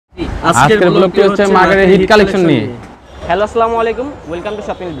আজকের ব্লগটি হচ্ছে মার্কেটের হিট কালেকশন নিয়ে। হ্যালো আসসালামু আলাইকুম, welcome to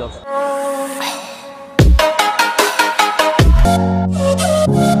শপনল blogs.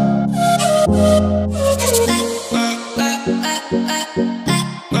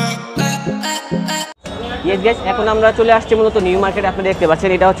 Yes guys, এখন আমরা চলে আসছি মূলত নিউ মার্কেট। আপনি দেখতে পাচ্ছেন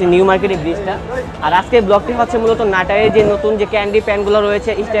এটা হচ্ছে নিউ মার্কেটের ব্রিজটা। আর আজকের ব্লগটি হচ্ছে মূলত নাটারের যে নতুন যে ক্যান্ডি প্যান্টগুলো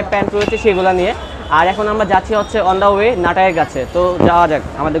রয়েছে, স্টেপ প্যান্ট রয়েছে, সেগুলো নিয়ে। আর এখন আমরা যাচ্ছি হচ্ছে অন দ্য ওয়ে নাটারের কাছে। তো যাওয়া যাক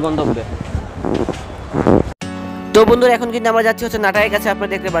আমাদের গন্তব্যে। তো বন্ধুরা, এখন কিন্তু আমরা যাচ্ছি হচ্ছে নাটারের কাছে।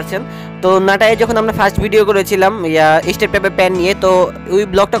 আপনারা দেখতে পাচ্ছেন তো নাটারে যখন আমরা ফার্স্ট ভিডিও করেছিলাম স্টেপ টাইপের প্যান্ট নিয়ে, তো ওই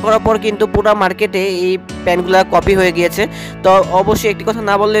ব্লগটা করার পর কিন্তু পুরো মার্কেটে এই প্যান্টগুলো কপি হয়ে গিয়েছে। তো অবশ্যই একটি কথা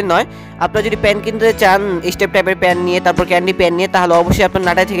না বললে নয়, আপনারা যদি প্যান্ট কিনতে চান স্টেপ টাইপের প্যান্ট নিয়ে, তারপর ক্যান্ডি প্যান্ট নিয়ে, তাহলে অবশ্যই আপনার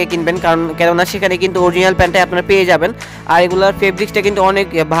নাটাই থেকে কিনবেন, কেননা সেখানে কিন্তু অরিজিনাল প্যান্টটাই আপনারা পেয়ে যাবেন। আর এগুলোর ফেব্রিক্সটা কিন্তু অনেক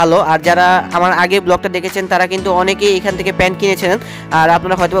ভালো। আর যারা আমার আগে ব্লগটা দেখেছেন তারা কিন্তু অনেকেই এখান থেকে প্যান্ট কিনেছেন, আর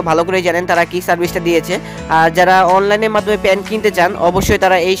আপনারা হয়তো ভালো করেই জানেন তারা কি সার্ভিসটা দিয়েছে। আর যারা অনলাইনের মাধ্যমে প্যান্ট কিনতে চান অবশ্যই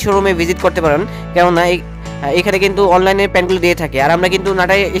তারা এই শোরুমে ভিজিট করতে পারেন, কেননা এখানে কিন্তু অনলাইনে প্যান্টগুলো দিয়ে থাকে। আর আমরা কিন্তু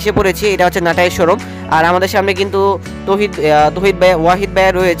নাটায় এসে পড়েছি, এটা হচ্ছে নাটায়ের শোরুম। আর আমাদের সামনে কিন্তু তৌহিদ ভাই, ওয়াহিদ ভাই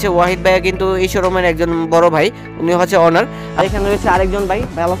রয়েছে। ওয়াহিদ ভাই কিন্তু এই শোরুমের একজন বড় ভাই, উনি হচ্ছে অনার। আর এখানে রয়েছে আরেকজন ভাই।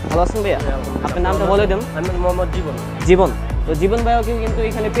 ভালো আছেন ভাইয়া? আপনার নামটা বলে দেন। আমি মোহাম্মদ জীবন। তো জীবন ভাইও কিন্তু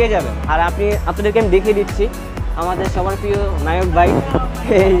এখানে পেয়ে যাবেন। আর আপনাদেরকে আমি দেখিয়ে দিচ্ছি আমাদের সবার প্রিয় নায়ক ভাই,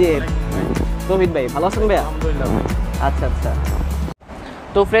 এই যে তৌহিদ ভাই। ভালো আছেন ভাইয়া? আলহামদুলিল্লাহ। আচ্ছা আচ্ছা।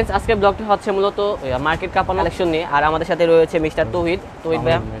 তো ফ্রেন্ডস, আজকের ব্লগটি হচ্ছে মূলত মার্কেট কাপড় কালেকশন নিয়ে। আর আমাদের সাথে রয়েছে মিস্টার তৌহিদ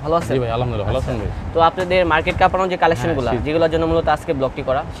ভাই। ভালো আছেন? জি ভাই, আলহামদুলিল্লাহ ভালো আছেন ভাই। তো আপনাদের মার্কেট কাপড়ের যে কালেকশনগুলো, যেগুলোর জন্য মূলত আজকে ব্লগটি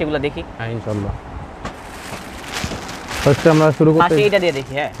করা, সেগুলো দেখি। হ্যাঁ ইনশাআল্লাহ। ফার্স্টে আমরা শুরু করতে ফার্স্টে এটা দিয়ে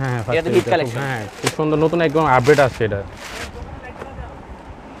দেখি। হ্যাঁ এটা তো হিট কালেকশন। হ্যাঁ, খুব সুন্দর নতুন একদম আপডেট আসছে এটা।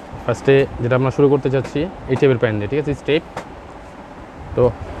 ফার্স্টে যেটা আমরা শুরু করতে যাচ্ছি এই টাইপের প্যান্ট দিয়ে, ঠিক আছে? স্টেপ। তো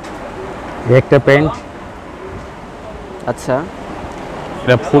একটা প্যান্ট। আচ্ছা,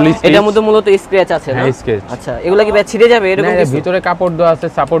 এটা ফুল স্টিচ। এটার মধ্যে মূলত স্ক্র্যাচ আছে না? হ্যাঁ, স্ক্র্যাচ। আচ্ছা, এগুলা কি ছিঁড়ে যাবে এরকম কিছু? ভিতরে কাপড় দেওয়া আছে,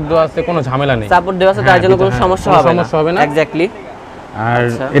 সাপোর্ট দেওয়া আছে, কোনো ঝামেলা নেই। সাপোর্ট দেওয়া আছে, তার জন্য কোনো সমস্যা হবে না। এক্স্যাক্টলি। আর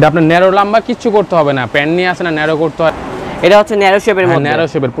এটা আপনি ন্যারো লম্বা কিচ্ছু করতে হবে না, প্যান্ট নিয়ে আসে না ন্যারো করতে হয়। এটা হচ্ছে ন্যারো শেপের মধ্যে। ন্যারো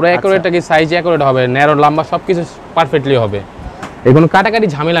শেপের পুরো অ্যাকুরেট, কি সাইজ অ্যাকুরেট হবে, ন্যারো লম্বা সবকিছু পারফেক্টলি হবে। এই কোনো কাটাকাটি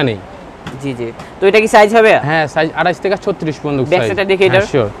ঝামেলা নেই। জি জি। তো এটা কি সাইজ হবে? হ্যাঁ, সাইজ 28 থেকে 36 পর্যন্ত সাইজ। ব্যাক সাইডটা দেখি। এটা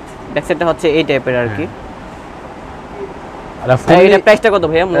শিওর ব্যাক সাইডটা হচ্ছে এই টাইপের আর কি। আর এটা প্রাইসটা কত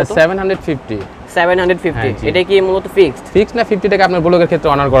ভাইয়া? মূলত 750। এটা কি মূলত ফিক্সড? ফিক্সড না, 50 টাকা আপনার ব্লগের ক্ষেত্রে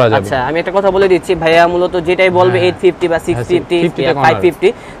অনার করা যাবে। আচ্ছা, আমি একটা কথা বলে দিচ্ছি ভাইয়া, মূলত যেটাই বলবে 850 বা 650 550,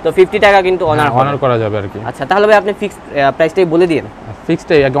 তো 50 টাকা কিন্তু অনার করা যাবে আর কি। আচ্ছা, তাহলে ভাই আপনি ফিক্সড প্রাইসটাই বলে দিন।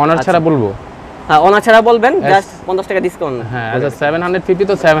 ফিক্সডই, আগে অনার ছাড়া বলবো? হ্যাঁ, অনার ছাড়া বলবেন, জাস্ট 50 টাকা ডিসকাউন্ট। হ্যাঁ, আচ্ছা 750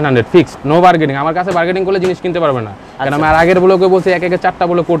 তো 700 ফিক্সড, নো বার্গেনিং। আমার কাছে বার্গেনিং করলে জিনিস কিনতে পারবে না, কারণ আমি আগের ব্লগে বলছি এক একে 4টা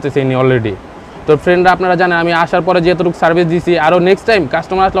ব্লগ করতেছি নি অলরেডি। তো ফ্রেন্ডরা আপনারা জানেন আমি আসার পরে যতটুকু সার্ভিস দিছি, আরো নেক্সট টাইম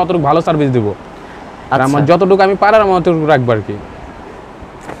কাস্টমার আসলে অতটুকু ভালো সার্ভিস দিব। আর আমার যতটুকু আমি পারার আমি অতটুকু রাখবো আর কি।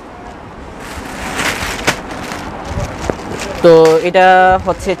 তো এটা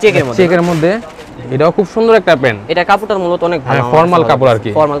হচ্ছে চেকের মধ্যে। এটাও খুব সুন্দর একটা প্যান্ট। এটা কাপড়টার মূলত অনেক ভালো, ফর্মাল কাপড় আর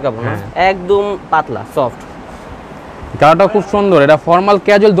কি। ফর্মাল কাপড়, একদম পাতলা সফট। কালারটা খুব সুন্দর। এটা ফর্মাল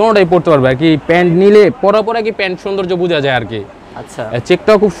ক্যাজুয়াল দুটোটাই পরতে পারবে আর কি। প্যান্ট নিলে পরার পরে কি প্যান্ট সৌন্দর্য বোঝা যায় আর কি। আচ্ছা,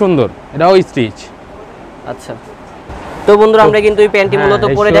 চেকটাও খুব সুন্দর, এটাও স্টিচ। আচ্ছা, তো বন্ধুরা আমরা কিন্তু এই প্যান্টটি মূলত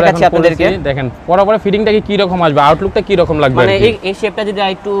পরে দেখাচ্ছি আপনাদেরকে। দেখেন পরার পরে ফিটিংটা কি রকম আসবে, আউটলুকটা কি রকম লাগবে, মানে এই শেপটা যদি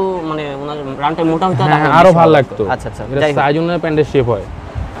একটু মানে ওনার রাউন্ডটা মোটা হতো তাহলে আরো ভালো লাগতো। আচ্ছা আচ্ছা, এটা সাইজ অনুযায়ী প্যান্টের শেপ হয়।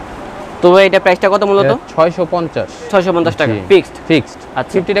 তো এটা প্রাইসটা কত মূলত? 650 টাকা ফিক্সড।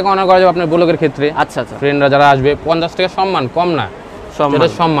 আচ্ছা, 50 টাকা অনার করা যাবে আপনার ব্লগের ক্ষেত্রে। আচ্ছা আচ্ছা, ফ্রেন্ডরা যারা আসবে 50 টাকা সম্মান, কম না, এটা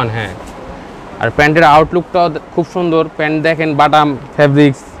সম্মান। হ্যাঁ, আর প্যান্টের আউটলুকটাও খুব সুন্দর। প্যান্ট দেখেন, বাটাম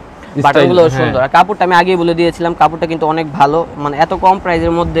ফেব্রিক্স, বাটামগুলো সুন্দর। আর কাপড়টা আমি আগেই বলে দিয়েছিলাম, কাপড়টা কিন্তু অনেক ভালো। মানে এত কম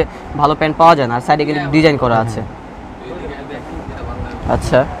প্রাইসের মধ্যে ভালো প্যান্ট পাওয়া যায় না। আর সাইডে কিন্তু ডিজাইন করা আছে।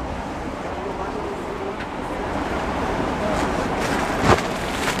 আচ্ছা,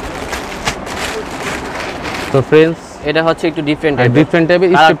 তো ফ্রেন্ডস এটা হচ্ছে একটু ডিফারেন্ট টাইপের।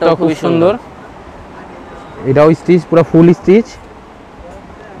 স্টেপটাও খুব সুন্দর। এটাও স্টিচ, পুরো ফুল স্টিচ।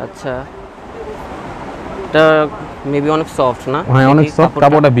 আচ্ছা, এটা মেবি অনেক সফট না? হ্যাঁ, অনেক সফট।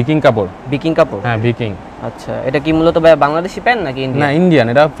 কাপড়টা বিকিং কাপড়। হ্যাঁ, বিকিং। আচ্ছা, এটা কি মূলত বাংলাদেশি প্যান্ট নাকি ইন্ডিয়ান? না, ইন্ডিয়ান।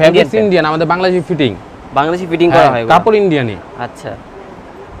 এটা ফেব্রিক্স ইন্ডিয়ান, আমাদের বাংলাদেশি ফিটিং করা হয়, কাপড় ইন্ডিয়ানই। আচ্ছা,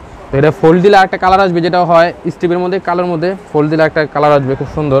 তো এটা ফোল্ড দিলে একটা কালার আসবে, যেটা হয় স্টিপের মধ্যে কালার মধ্যে ফোল্ড দিলে একটা কালার আসবে খুব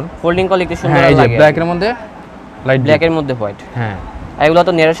সুন্দর। ফোল্ডিং করলে একটু সুন্দর লাগে। লাগে। ব্ল্যাক এর মধ্যে, লাইট ব্ল্যাক এর মধ্যে হোয়াইট। হ্যাঁ, এগুলো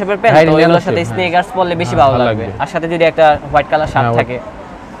তো ন্যারো শেপের প্যান্ট, তো এগুলোর সাথে স্নেকার্স পরলে বেশি ভালো লাগবে। আর সাথে যদি একটা হোয়াইট কালার শার্ট থাকে।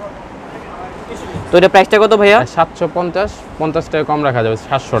 তো এটা প্রাইসটা কত ভাইয়া? 750 টাকা কম রাখা যাবে,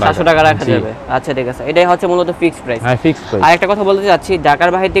 700 টাকা রাখা যাবে। আচ্ছা ঠিক আছে, এটাই হচ্ছে মূলত ফিক্সড প্রাইস। হ্যাঁ ফিক্সড প্রাইস। আর একটা কথা বলতে চাচ্ছি, ঢাকার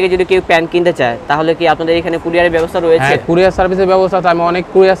বাইরে থেকে যদি কেউ প্যান্ট কিনতে চায় তাহলে কি আপনাদের এখানে কুরিয়ারের ব্যবস্থা রয়েছে? হ্যাঁ কুরিয়ার সার্ভিসের ব্যবস্থা আছে, আমি অনেক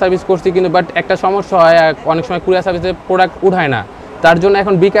কুরিয়ার সার্ভিস করছি কিন্তু বাট একটা সমস্যা হয়, অনেক সময় কুরিয়ার সার্ভিসে প্রোডাক্ট উঠায় না, তার জন্য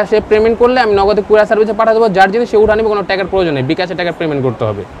এখন বিকাশে পেমেন্ট করলে আমি নগদে কুরিয়ার সার্ভিসে পাঠিয়ে দেবো, যার জিনিস সে উঠা নিবে, কোনো টাকার প্রয়োজন নেই, বিকাশে টাকা পেমেন্ট করতে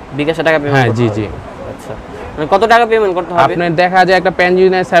হবে। বিকাশে টাকা পেমেন্ট? হ্যাঁ জি জি। আচ্ছা মানে কত টাকা পেমেন্ট করতে হবে? আপনার দেখা যায় একটা প্যান্ট যদি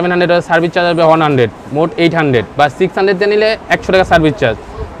নেয় 700, সার্ভিস চার্জ হবে 100, মোট 800, বা 600 দিয়ে নিলে 100 টাকা সার্ভিস চার্জ,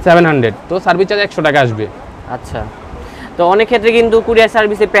 700, তো সার্ভিস চার্জ 100 টাকা আসবে। আচ্ছা, তো অনেক ক্ষেত্রে কিন্তু কুরিয়ার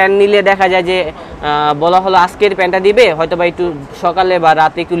সার্ভিসে প্যান্ট নিলে দেখা যায় যে বলা হলো আজকের প্যান্টটা দিবে, হয়তো বা একটু সকালে বা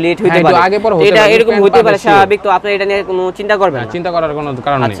রাতে একটু লেট হইতে পারে, এটা এরকম হতে পারে স্বাভাবিক। তো আপনি এটা নিয়ে কোনো চিন্তা করবেন না? চিন্তা করার কোনো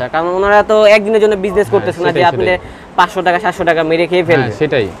কারণ নেই। আচ্ছা, কারণ ওনারা তো একদিনের জন্য বিজনেস করতেছে না যে আপনি 500 টাকা 700 টাকা মেরে খেয়ে ফেলবেন।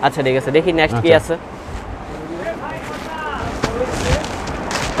 সেটাই। আচ্ছা ঠিক আছে, দেখি নেক্সট কি আছে।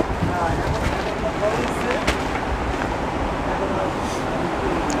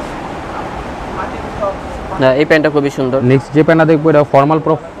 না এই প্যান্টটা খুবই সুন্দর। নেক্সট যে প্যান্টটা দেখবো এটা ফর্মাল,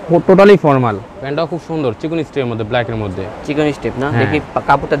 টোটালি ফর্মাল, প্যান্টটা খুব সুন্দর, চিকন স্টেপের মধ্যে, ব্ল্যাকের মধ্যে। চিকন স্টেপ না? দেখি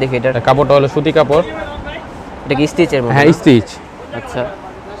কাপড়টা দেখি। এটা কাপড়টা হলো সুতি কাপড়। এটা কি স্টিচের মধ্যে? হ্যাঁ স্টিচ। আচ্ছা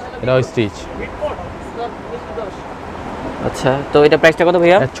এটাও স্টিচ। আচ্ছা, তো এটা প্রাইসটা কত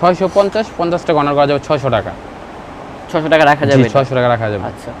ভাইয়া? 650 টাকা অনার করা যাবে, 600 টাকা। 600 টাকা রাখা যাবে? 600 টাকা রাখা যাবে।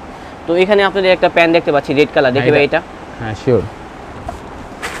 আচ্ছা, তো এখানে আপনাদের একটা প্যান্ট দেখতে পাচ্ছি রেড কালার, দেখি ভাই এটা। হ্যাঁ শিওর।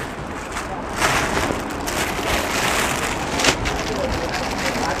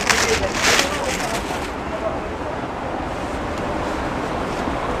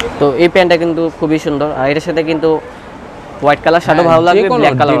 তো এই প্যান্টটা কিন্তু খুবই সুন্দর, আর এর সাথে কিন্তু হোয়াইট কালার সাথে ভালো লাগবে,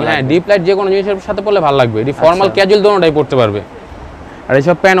 ব্ল্যাক কালার। হ্যাঁ ডিপ লাইট যে কোনো জিনিসের সাথে পরলে ভালো লাগবে, এটি ফর্মাল ক্যাজুয়াল দোনোটাই পরতে পারবে। আর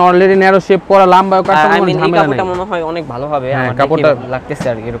এইসব প্যান্ট অলরেডি ন্যারো শেপ করা, লম্বা কাটা, কোনো ঝামেলা নেই। কাপড়টা মনে হয় অনেক ভালো হবে, আমার কাপড়টা লাগতেছে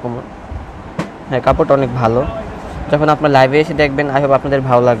আর এরকম। হ্যাঁ কাপড়টা অনেক ভালো, যখন আপনার লাইভে এসে দেখবেন আই হোপ আপনাদের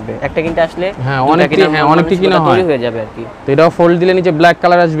ভালো লাগবে। একটা কিনতে আসলে অনেকটি কিনা তৈরি হয়ে যাবে আর কি। তো এটাও ফোল্ড দিলে নিচে ব্ল্যাক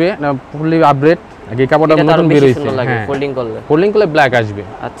কালার আসবে, না ফুললি আপডেট, আগে কাপড়টা নতুন বের হইছে। হ্যাঁ ফোল্ডিং করলে ব্ল্যাক আসবে।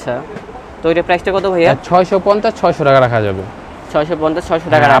 আচ্ছা, তো এটা প্রাইসটা কত ভাইয়া? 650 টাকা রাখা যাবে। 650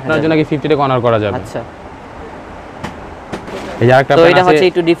 টাকা আপনার জন্য কি 50 টাকা অনার করা যাবে। আচ্ছা, এই আরেকটা তো এটা হচ্ছে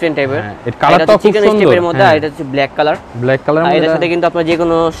একটু ডিফারেন্ট টাইপের, এর কালারটা খুব সুন্দর স্টেপের মধ্যে, আর এটা হচ্ছে ব্ল্যাক কালার। ব্ল্যাক কালারের মধ্যে এর সাথে কিন্তু আপনার যে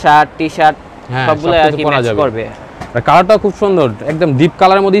কোনো শার্ট টি-শার্ট সবগুলো আর কি ম্যাচ করবে। আর কালারটাও খুব সুন্দর, একদম ডিপ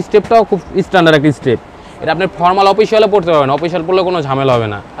কালারের মধ্যে, স্টেপটাও খুব স্ট্যান্ডার্ড একটা স্টেপ। এটা আপনি ফর্মাল অফিশিয়ালে পড়তে পারবেন, অফিশিয়াল পড়লে কোনো ঝামেলা হবে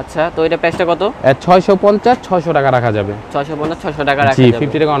না। আচ্ছা, তো এটা প্রাইসটা কত? 600 টাকা রাখা যাবে। 650 টাকা রাখা যাবে, যাবে।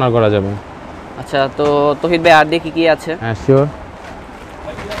 50 টাকা অনার করা যাবে। আচ্ছা, তো তৌহিদ ভাই আর দেখি কি আছে? হ্যাঁ শিওর।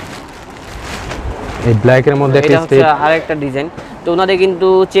 এই ব্ল্যাকের মধ্যে একটা স্টেপ, আরেকটা ডিজাইন। তো ওনাদের কিন্তু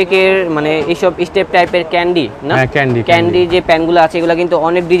চেকের মানে এইসব স্টেপ টাইপের ক্যান্ডি না? হ্যাঁ ক্যান্ডি যে প্যানগুলো আছে এগুলো কিন্তু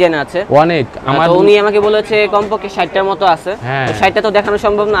অনেক ডিজাইন আছে, অনেক। আমার উনি আমাকে বলেছে কমপক্ষে 60টার মতো আছে। তো 60টা তো দেখানো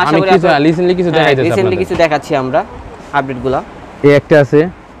সম্ভব না, আশা করি রিসেন্টলি কিছু দেখাইতেছি, রিসেন্টলি কিছু দেখাচ্ছি আমরা আপডেটগুলো। এই একটা আছে,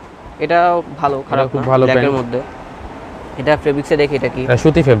 এটা ভালো, খারাপ খুব না, ভালো ব্ল্যাকের মধ্যে। এটা ফেব্রিক্সে দেখি, এটা কি? এটা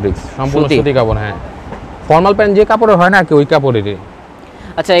সুতি ফেব্রিক্স, সম্পূর্ণ সুতি কাপড়। হ্যাঁ ফর্মাল প্যান্ট যে কাপড়ের হয় না কি, ওই কাপড়েরই।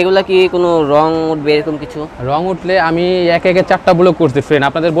 আচ্ছা, এগুলা কি কোনো রং উঠবে এরকম কিছু? রং উঠলে আমি একে 4টা ব্লক করছি ফ্রেন্ড,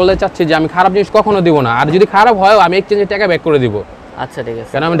 আপনাদের বলতে চাচ্ছি যে আমি খারাপ জিনিস কখনো দিব না, আর যদি খারাপ হয় আমি এক্সচেঞ্জের টাকা ব্যাক করে দিব। আচ্ছা ঠিক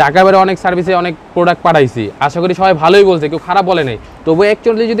আছে, কারণ আমি ঢাকা বাইরে অনেক সার্ভিসে অনেক প্রোডাক্ট পাঠাইছি, আশা করি সবাই ভালোই বলছে, কেউ খারাপ বলে নাই। তবু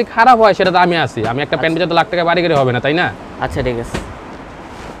অ্যাকচুয়ালি যদি খারাপ হয় সেটা তো আমি আসি, আমি একটা প্যান্ট বেচাতে লাখ টাকা বাড়ি করে হবে না, তাই না? আচ্ছা ঠিক আছে।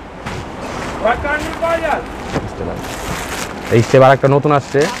 এই স্টেপ আর একটা নতুন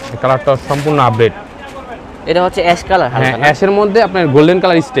আসছে, কালারটা সম্পূর্ণ আপডেট। এটা হচ্ছে অ্যাশ কালার। হ্যাঁ অ্যাশের মধ্যে আপনার গোল্ডেন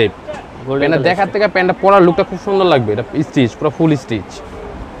কালার স্টেপ। প্যান্টটা দেখার থেকে প্যান্টটা পরার লুকটা খুব সুন্দর লাগবে, এটা স্টিচ, পুরো ফুল স্টিচ।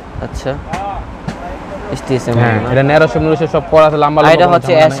 আচ্ছা, স্টিচ। হ্যাঁ এটা ন্যারো শেপ সব পরা আছে, লম্বা লম্বা। এটা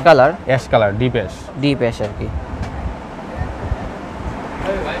হচ্ছে অ্যাশ কালার, ডিপ অ্যাশ আর কি।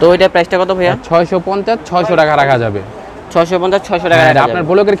 তো এটা প্রাইসটা কত ভাইয়া? 650 টাকা রাখা যাবে। 650 টাকা রাখা যাবে আপনার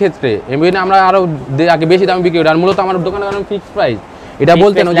ব্লকের ক্ষেত্রে। এমনি আমরা আরো আগে বেশি দামে বিক্রি করি, আর মূলত আমার দোকানে ফিক্স প্রাইস। এটা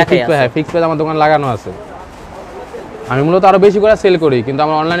বলতেন যে ফিক্স প্রাইস, হ্যাঁ ফিক্স প্রাইস আমার দোকানে লাগানো আছে। আমি মূলত আরো বেশি করে সেল করি, কিন্তু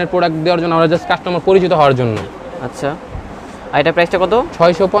আমার অনলাইনে প্রোডাক্ট দেওয়ার জন্য, আমরা জাস্ট কাস্টমার পরিচিত হওয়ার জন্য। আচ্ছা, আর এটা প্রাইসটা কত?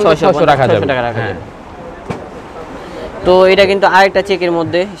 650 রাখা যাবে। তো এটা কিন্তু আরেকটা চেকের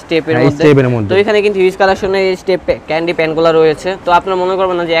মধ্যে, স্টেপের মধ্যে। তো এখানে কিন্তু হিউজ কালেকশনের স্টেপ ক্যান্ডি প্যানগুলো রয়েছে। তো আপনারা মনে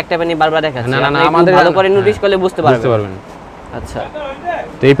করবেন না যে একটা প্যানই বারবার দেখাচ্ছে, না আমাদের ভালো করে নোটিস করলে বুঝতে পারবেন। আচ্ছা,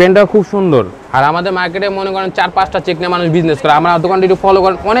 তো এই প্যান্টটা খুব সুন্দর। আর আমাদের মার্কেটে মনে করেন 4-5টা চেক নিয়ে মানুষ বিজনেস করে, আমরা দোকানটা একটু ফলো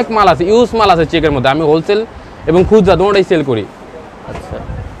করেন, অনেক মাল আছে, ইউজ মাল আছে চেকের মধ্যে। আমি হোলসেল এবং খুচরা দুটোটাই সেল করি। আচ্ছা,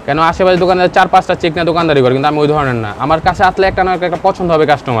 কেন আশেপাশে দোকানে 4-5টা চেক নিয়ে দোকানদারি করে, কিন্তু আমি ওই ধরনের না। আমার কাছে আসলে একটা না একটা পছন্দ হবে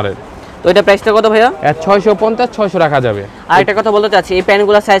কাস্টমারের। তো এটা প্রাইসটা কত ভাইয়া? 650 600 রাখা যাবে। আর একটা কথা বলতে চাচ্ছি, এই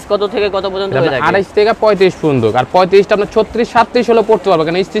প্যান্টগুলোর সাইজ কত থেকে কত পর্যন্ত হয়ে থাকে? 28 থেকে 35 পর্যন্ত। আর 35টা আপনার 36 37 হলে পড়তে পারবে,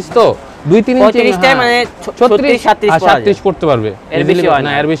 কারণ স্টিচ তো 2-3 ইঞ্চি। 35টা মানে 36 37 পড়তে পারবে, এর বেশি হয়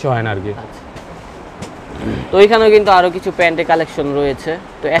না, এর বেশি হয় না আর কি। তো এখানেও কিন্তু আরো কিছু প্যান্টের কালেকশন রয়েছে।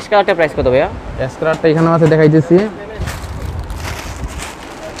 তো অ্যাশ কালারটার প্রাইস কত ভাইয়া? অ্যাশ কালারটা এখানে আছে, দেখাইতেছি।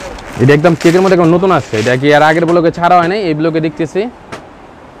 এটা একদম চেকের মধ্যে একদম নতুন আসছে, এটা কি আর আগের ব্লকে ছাড়া হয় নাই, এই ব্লকে দেখতেছি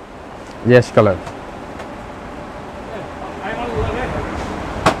যে অ্যাশ কালার।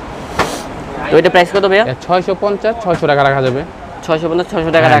 তো এটা প্রাইস কত ভাইয়া? 650 600 টাকা রাখা যাবে। 650 600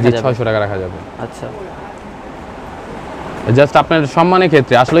 টাকা রাখা যাবে। 600 টাকা রাখা যাবে। আচ্ছা, জাস্ট আপনার সম্মানের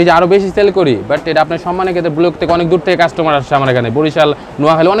ক্ষেত্রে, আসলে এই যে আরো বেশি সেল করি, বাট এটা আপনার সম্মানের ক্ষেত্রে ব্লক থেকে অনেক দূর থেকে কাস্টমার আসছে আমার এখানে, বরিশাল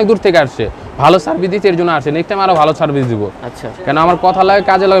নোয়াখালী অনেক দূর থেকে আসছে, ভালো সার্ভিস দিচ্ছে, এর জন্য আসছে। নেক্সট টাইম আরো ভালো সার্ভিস দিব। আচ্ছা, কেন আমার কথা লাগে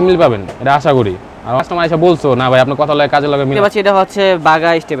কাজে লাগে মিল পাবেন, এটা আশা করি। আর কাস্টমার এসে বলছো না ভাই আপনার কথা লাগে কাজে লাগে মিল। এটা হচ্ছে বাগা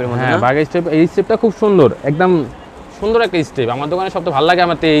স্টেপের মধ্যে। হ্যাঁ, বাগা স্টেপ। এই স্টেপটা খুব সুন্দর, একদম সুন্দর একটা স্টেপ। আমার দোকানে সবচেয়ে ভালো লাগে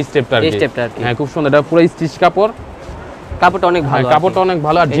আমার এই স্টেপটা আর কি। হ্যাঁ, খুব সুন্দর। এটা পুরো স্টিচ কাপড়, কাপড়টা অনেক ভালো। কাপড়টা অনেক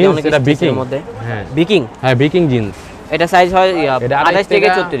ভালো। আর জিন্স, এটা বিকিং মধ্যে। হ্যাঁ, বিকিং। হ্যাঁ, বিকিং জিন্স। এটা সাইজ হয় 28 থেকে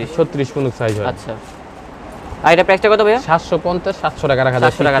 36 পর্যন্ত সাইজ হয়। আচ্ছা, আর এটা প্রাইসটা কত ভাইয়া? 750 700 টাকা রাখা যাবে।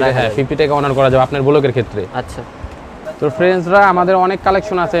 700 টাকা রাখা হ্যাঁ, 50 টাকা অনার করা যাবে আপনার ব্লকের ক্ষেত্রে। আচ্ছা, তো ফ্রেন্ডসরা, আমাদের অনেক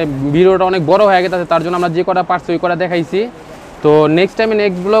কালেকশন আছে, ভিডিওটা অনেক বড় হয়ে গেছে, তার জন্য আমরা যে কটা পারছি ওই কটা দেখাইছি। তো নেক্সট টাইমে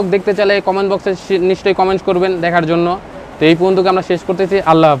নেক্সট ব্লগ দেখতে চাইলে কমেন্ট বক্সে নিশ্চয়ই কমেন্ট করবেন দেখার জন্য। তো এই পর্যন্ত আমরা শেষ করতেছি।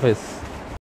 আল্লাহ হাফেজ।